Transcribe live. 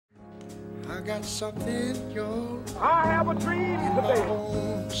I got something, yo. I have a dream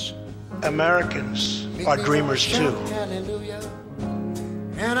today. Americans are dreamers too. Hallelujah.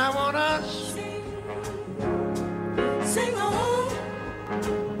 And I want us sing on.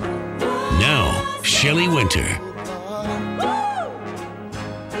 Now, Shelley Winter.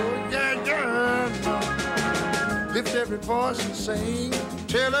 Lift every voice and sing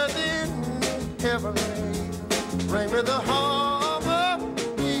till it in heaven ring with the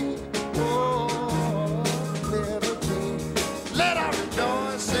harmony. Oh, liberty. Let our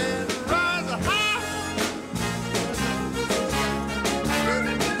rejoice and rise high.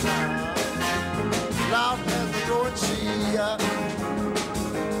 Loud as the roaring sea.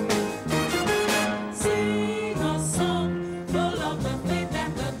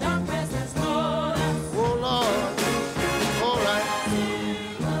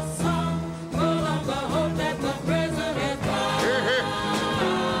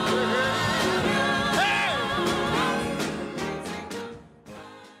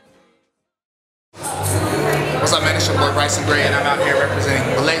 What's up, man? It's your boy Bryson Gray, and I'm out here representing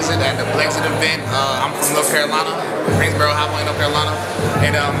Blexit at the Blexit event. I'm from North Carolina, Greensboro, Highway, North Carolina.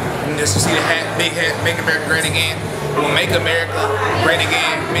 And just to see the hat, big hat, Make America Great Again. What Make America Great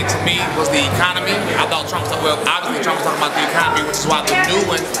Again meant to me was the economy. I thought Trump was talking, well, obviously Trump was talking about the economy, which is why the new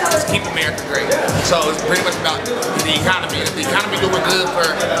one is Keep America Great. So it's pretty much about the economy. If the economy doing good for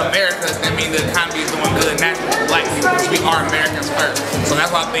America, that means the economy is doing good naturally for black people, because we are Americans first. So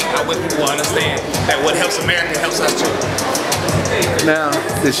that's why I think I wish people understand that what helps America helps us too. Now,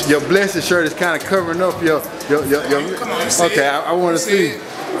 your blessed shirt is kind of covering up your Come on, see okay, I want to see.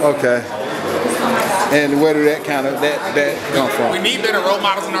 Okay. And where did that come from? We need better role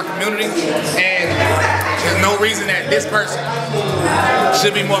models in our community, and there's no reason that this person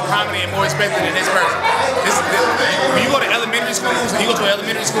should be more prominent and more respected than this person. When you go to elementary schools, and you go to an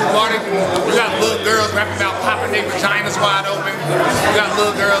elementary school party, you got little girls rapping about popping their vaginas wide open. You got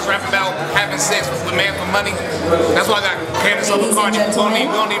little girls rapping about having sex with men for money. That's why I got Candace McCartney.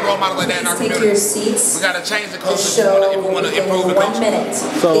 We don't need role models like that in our community. We got to change the culture if we want to improve the culture.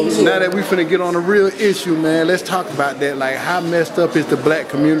 So now that we finna get on the real issue, man, let's talk about that. Like, how messed up is the black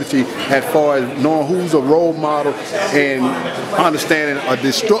community as far as knowing who's a role model and understanding a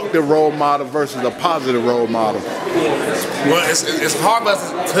destructive role model versus a positive role model? Well, it's hard for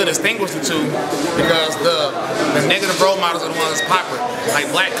us to distinguish the two, because the negative role models are the ones that's popular. Like,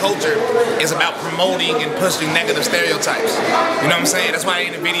 black culture is about promoting and pushing negative stereotypes. You know what I'm saying? That's why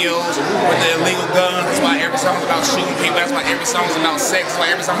in the videos with the illegal guns, that's why every song is about shooting people, that's why every song is about sex, that's why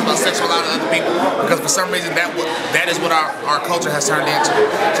every song is about sexualizing other people. Because for some reason that is what our culture has turned into.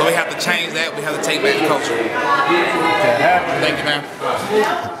 So we have to change that. We have to take back the culture. Thank you, man.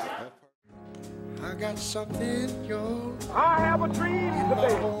 I got something, yo. I have a dream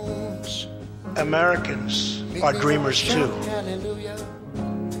today. Americans are dreamers too. Hallelujah.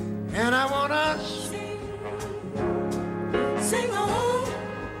 And I want us sing on.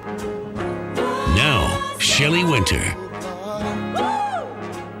 Now, Shelley Winter.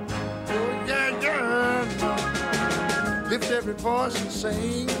 Lift every voice and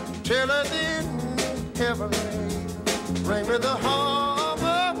sing till it in heaven ring with the heart.